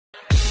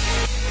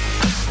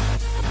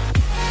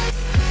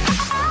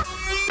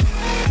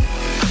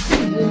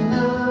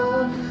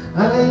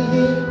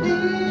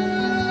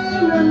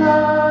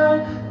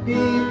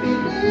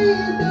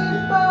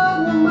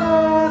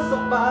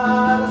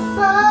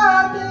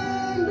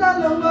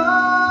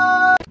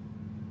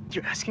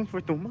You're asking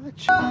for too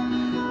much.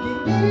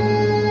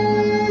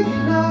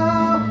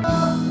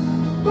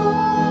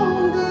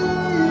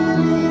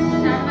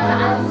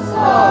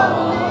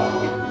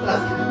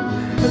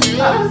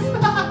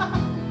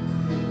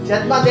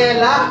 Chat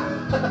Madela!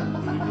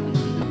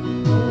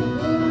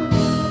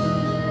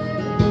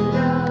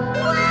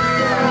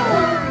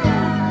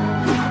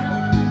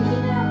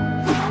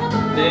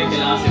 Hindi,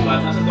 kailangan si Pat.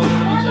 Nasa tono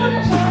naman siya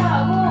eh.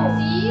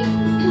 See?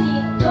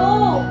 Dito!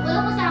 Wala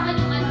mo sa akin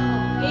yung ano mo.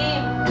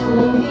 Game.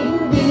 Kung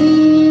hindi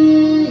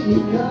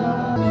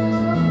ikaw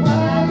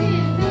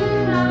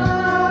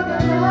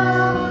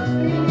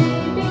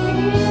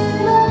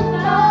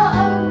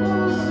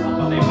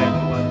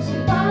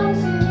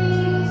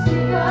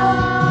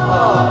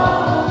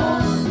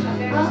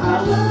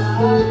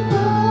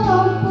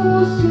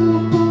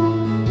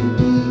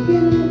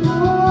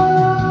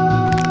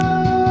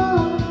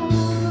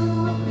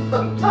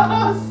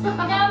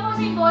Kaya mo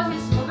si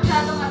boses mo,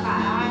 masyadong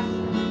mataas.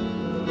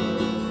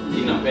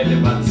 Hindi na pwede,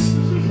 Pats.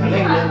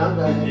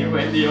 Hindi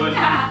pwede yun.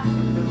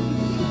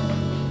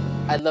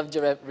 I loved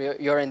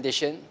your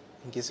rendition.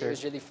 Thank you, It sir.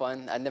 was really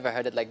fun. I'd never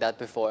heard it like that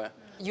before.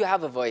 You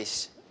have a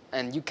voice,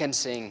 and you can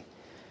sing.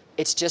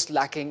 It's just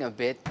lacking a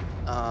bit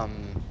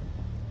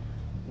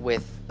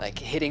with like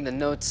hitting the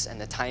notes and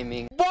the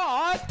timing.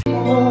 But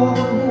all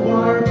who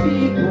are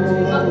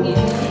people are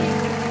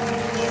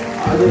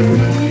the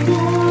people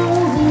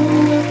who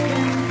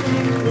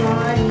think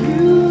like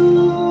you.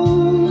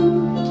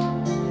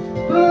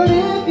 But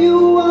if you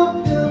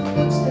walk the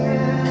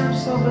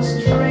footsteps of a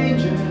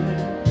stranger,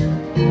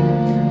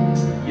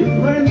 you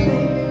learn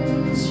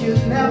things you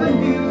never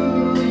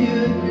knew,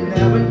 you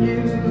never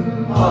knew.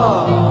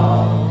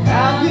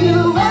 Have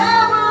you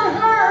ever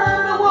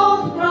heard a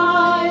wolf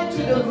cry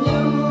to the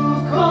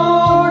blue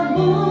corn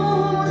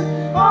moon,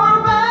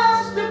 or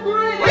asked the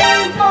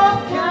green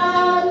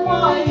bobcat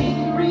why he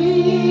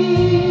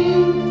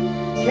green?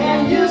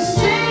 Can you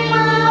sing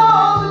with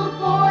all the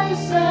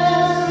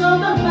voices of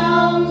the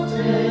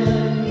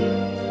mountain?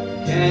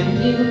 Can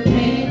you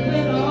paint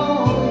with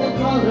all the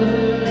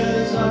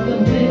colors of the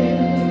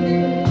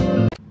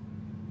wind?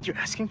 You're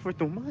asking for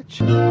too much.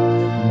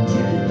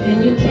 Can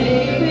you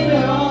paint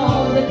with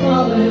all the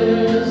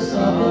colors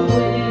of the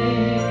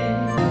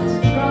wind?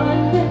 Run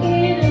the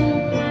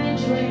hidden pine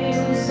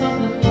trails of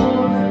the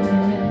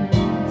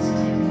forest.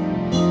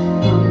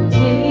 Come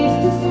taste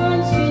the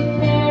sun's sweet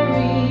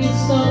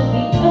berries of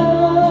the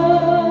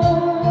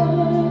earth.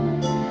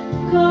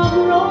 Come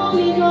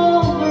rolling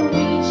over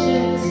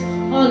reaches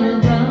all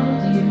around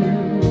you.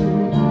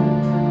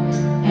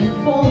 And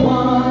for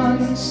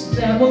once,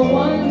 never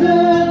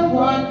wonder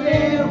what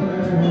they were.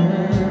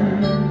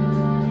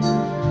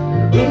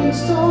 The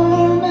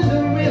windstorm and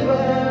the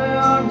river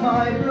are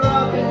my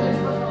brothers.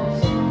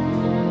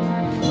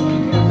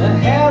 The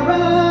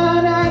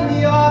heron and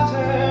the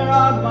otter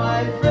are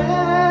my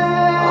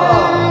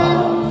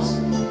friends.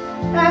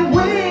 And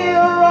we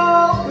are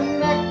all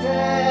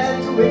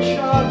connected to each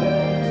other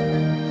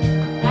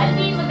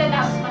Aldi,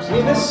 magtatapos pa siya.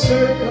 in a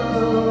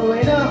circle,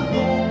 in a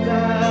home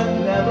that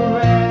never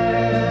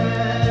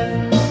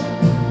ends.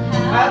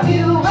 Have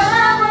you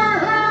ever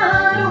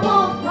heard a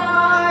wolf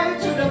cry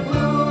to the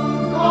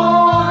blue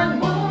corn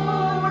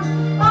moon,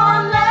 or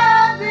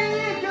let the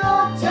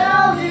eagle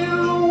tell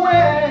you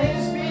where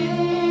he's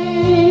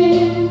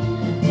been?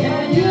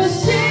 Can you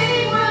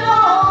sing with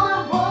all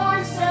the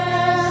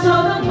voices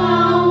of the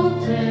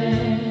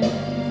mountain?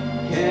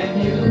 Can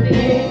you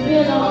paint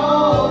with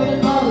all the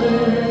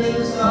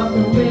colors of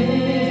the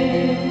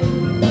wind?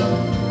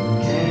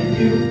 Can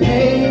you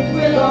paint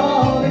with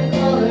all the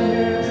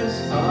colors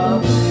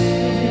of the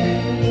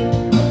wind?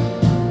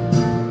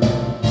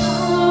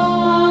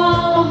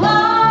 Oh,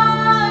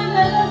 let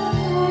us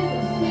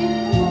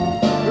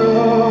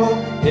grow.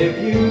 If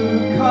you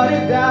cut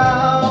it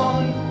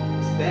down,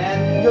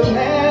 then you'll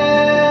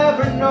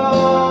never know.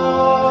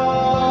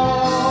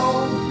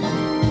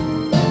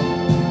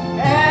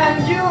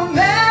 And you'll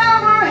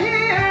never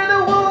hear the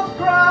wolf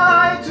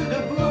cry to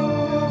the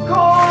blue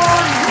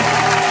corn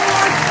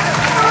moon.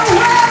 Oh,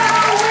 well,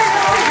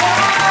 we'll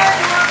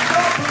ride on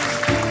Copper's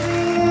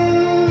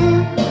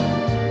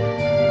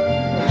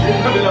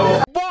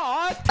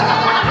But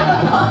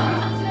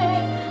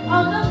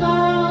on the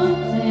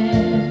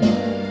mountain,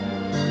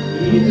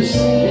 you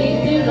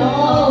sing in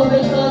all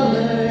the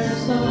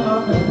colors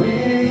of the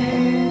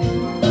wind.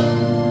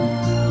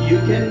 You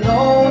can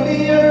know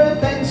the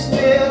earth and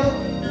still,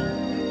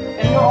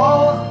 and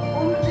all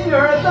on the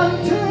earth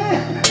until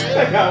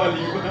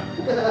Nagkawali ba?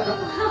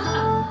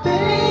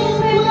 paint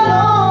with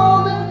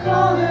all the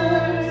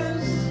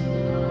colors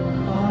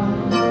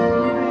of the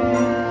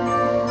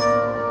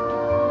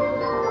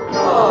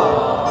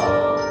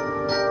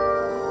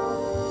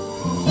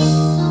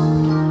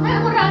Ay,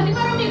 marami,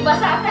 parang may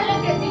basa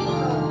talaga dito.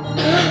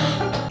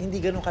 Hindi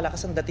ganun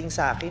kalakas ang dating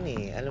sa akin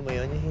eh. Alam mo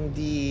yun,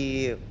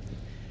 hindi...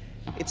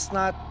 It's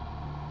not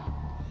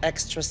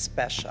extra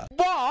special.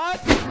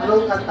 But...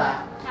 Anong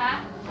kanta? Ha?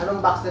 Anong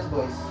Backstreet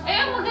Boys?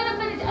 Ayun, maganda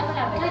ba dito? Ah,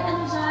 wala ba? Kahit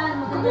ano dyan.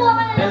 Kumuha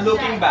ka na lang And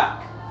looking dyan. back.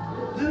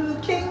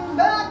 Looking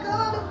back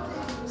on the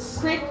days.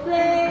 Quit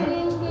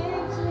playing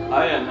games with me.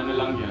 Ayan, ano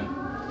lang yun.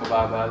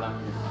 Mababa lang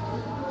yun.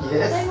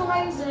 Yes. Try mo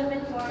kayong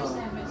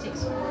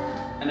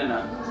 74764. Ano na?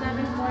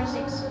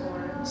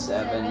 7464.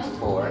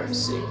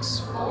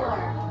 7464.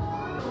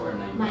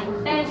 4-9. My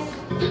test.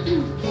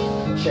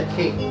 Check.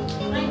 Hey.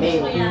 My Hey.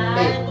 test mo yan.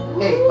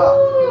 Hey. Pop.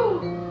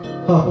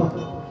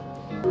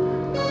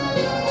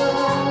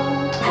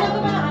 Alam ko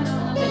ba na ano?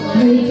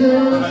 Hey,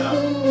 just to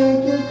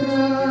make you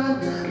cry,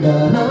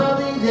 but I'll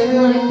be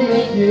there to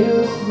make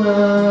you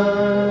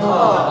smile. I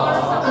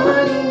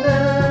need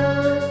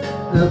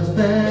the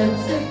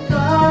fancy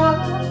car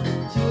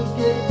to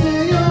get to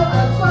you.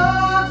 I'd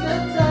walk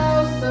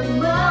 1,000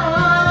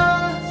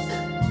 miles.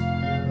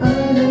 I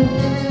don't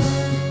care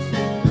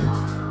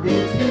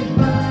if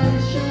goodbye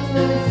should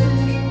I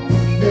sing.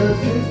 Does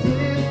it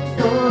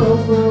take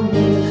over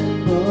me?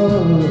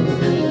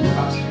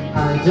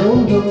 I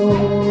don't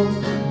know,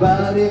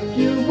 but if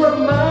you were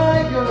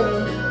my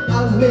girl,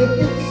 I'd make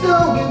it so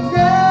we'll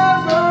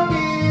never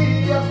be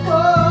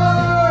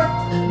apart.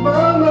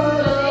 Mama,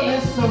 love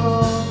is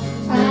all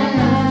I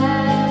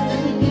have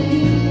to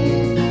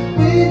give.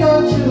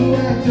 Without you, I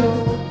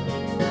don't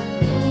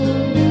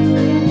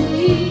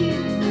need.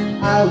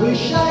 I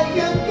wish I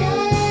could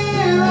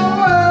give a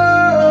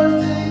world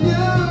to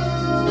you,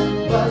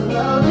 but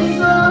love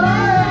is all I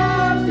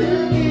have to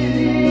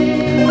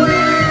give.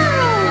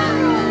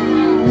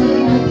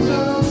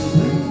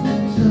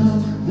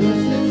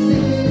 Does it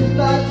seem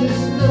like you're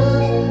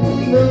stuck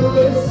even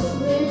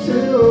listening to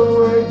a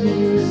word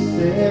you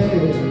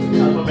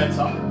say? Alphabet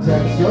song.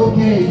 That's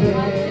okay,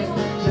 babe.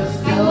 Just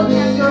tell me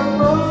your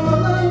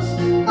problems.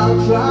 I'll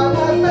try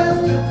my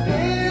best to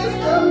ease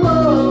them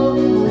all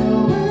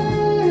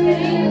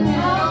away.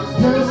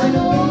 Does it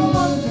mean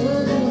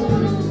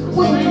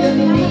when you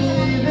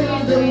need it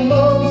the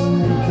most?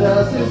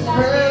 Does his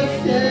friends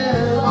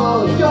get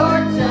all your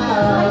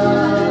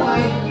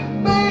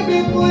time? Baby,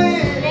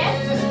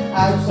 please,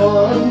 I'm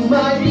on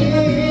my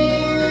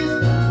knees,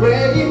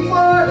 ready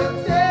for the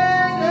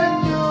day that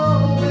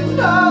you'll be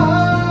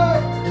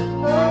mine.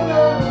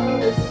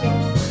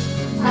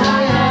 I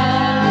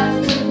have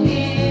to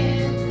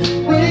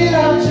give.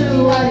 Without you,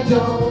 I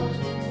don't.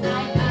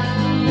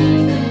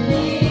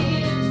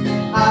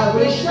 I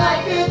wish I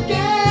could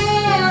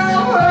give a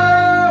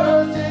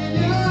world to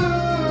you,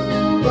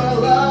 but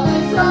love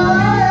is all I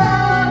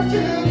have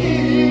to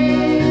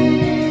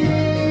give.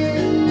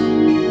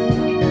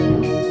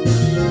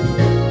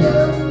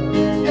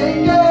 Hey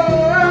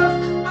girl,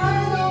 I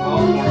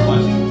don't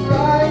want to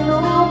cry no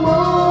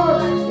more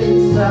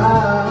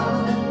inside.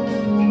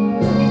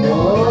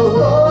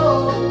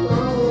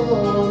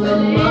 The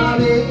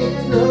money in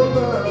the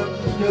world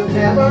you'll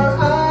never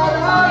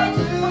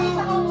outdo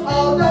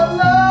all the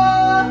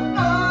love I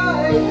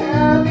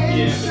have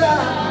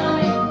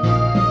inside.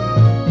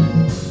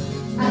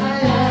 I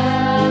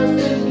have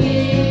to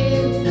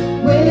give.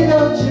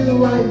 Without you,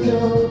 I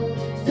don't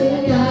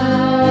think I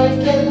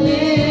can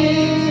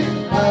live.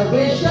 I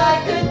wish I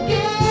could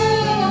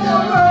give the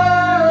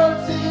world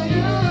to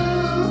you,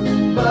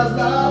 but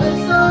love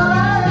is all I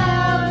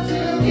have to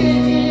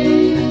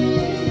give.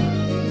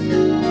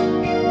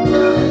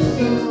 Love is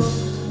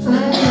all I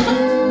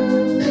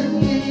have to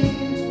give.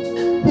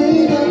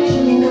 Without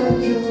you, I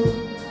don't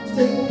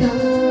think I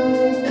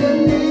can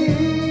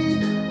live.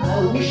 I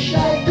wish I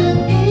could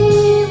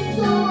give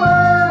the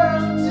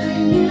world to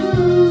you,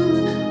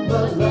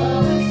 but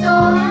love is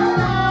all I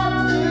have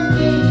to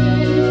give.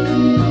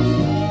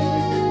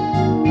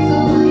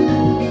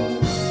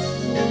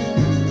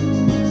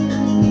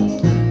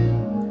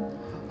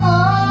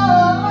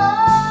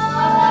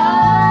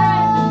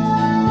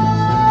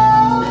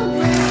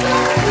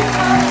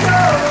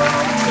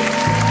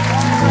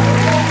 So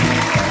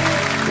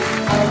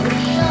I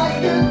wish I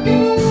could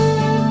give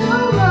the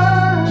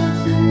world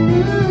to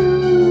you,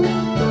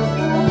 but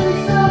love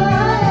is all I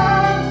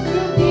have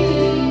to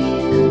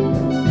give.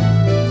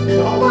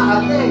 Ako ba,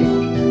 ate?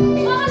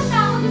 Bakit ka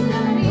ako gusto na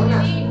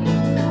narinig?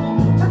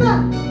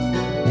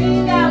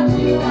 Without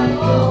you, I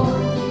don't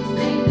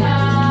think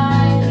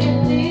I can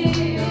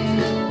live.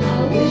 I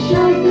wish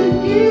I could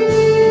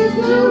give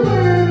the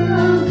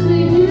world to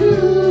you,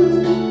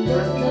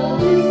 but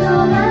love is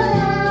all I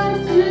have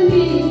to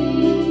give.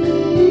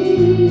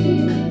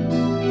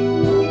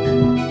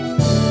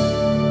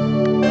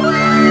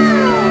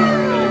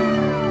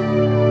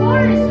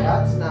 Chorus.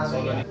 That's not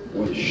it.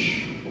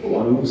 Wish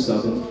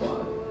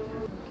 1075.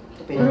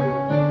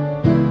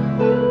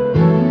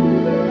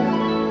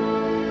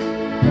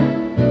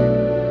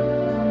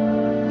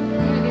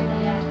 Nilagay mo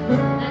yan.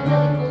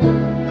 Nandyan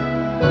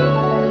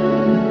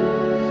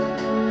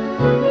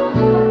ko.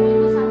 May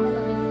masama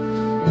kami.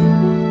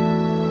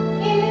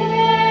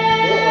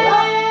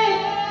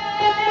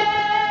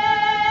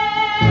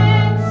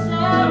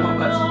 Alam mo,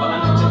 Pats, baka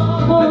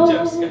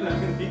na-jumps ka lang.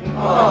 Hindi mo.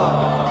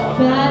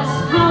 That's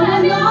how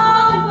it'll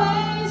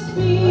always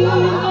be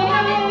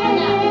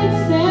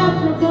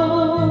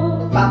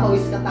inseparable.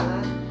 Papawis ka tanga.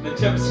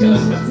 Na-jumps ka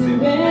lang. Pats, din.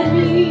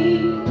 Very,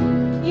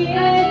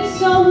 it's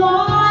so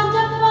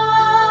wonderful.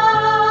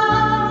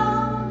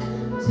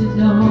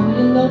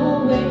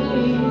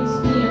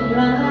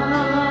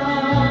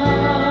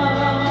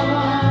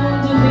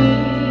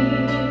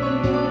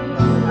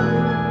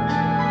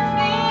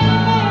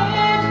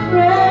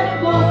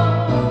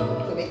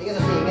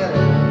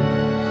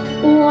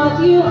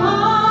 you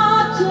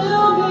are to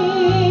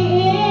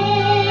me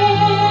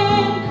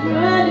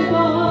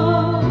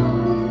incredible.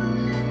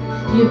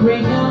 You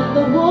bring out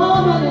the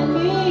woman in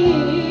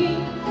me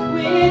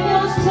with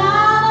your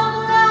style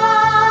of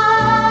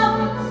love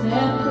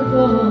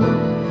inseparable.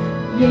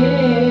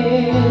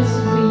 Yes,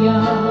 we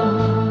are.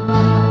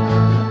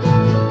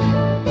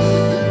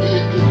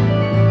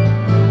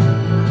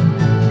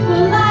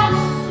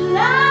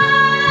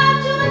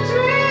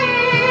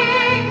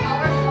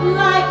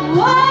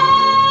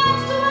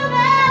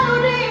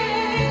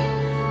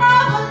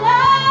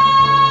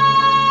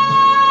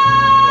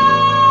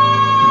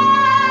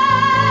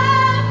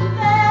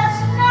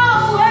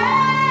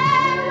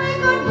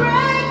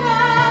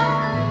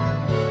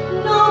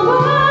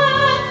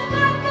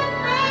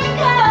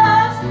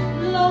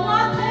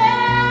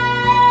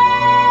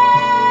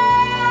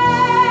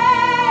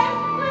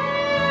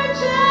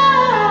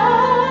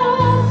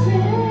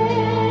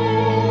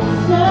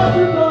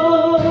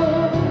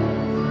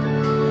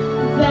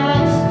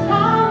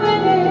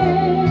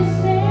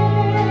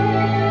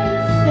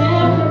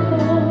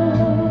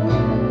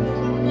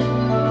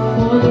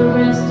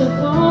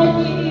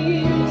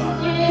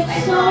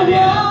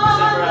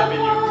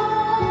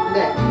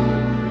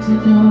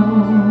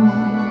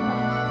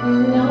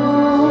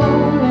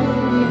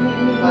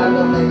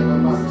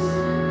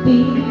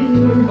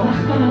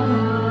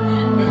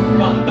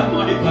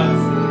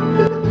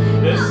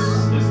 This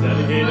is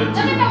dedicated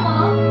to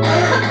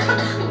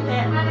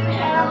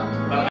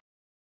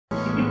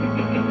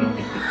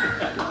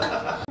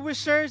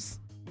Wishers,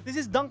 this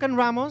is Duncan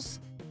Ramos,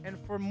 and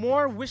for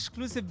more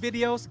Wish-exclusive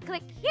videos,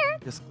 Click here,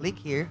 Just click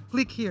here.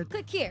 click here.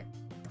 click here,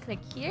 click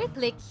here,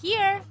 click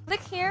here,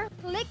 click here,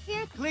 click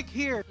here, Click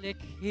here. Click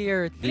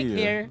here. Click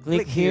here.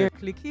 Click here.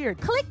 Click here.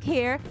 click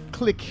here,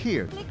 Click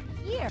here. click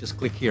here. Just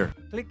click here.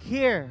 Click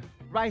here.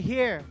 Right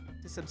here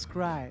to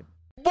subscribe.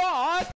 But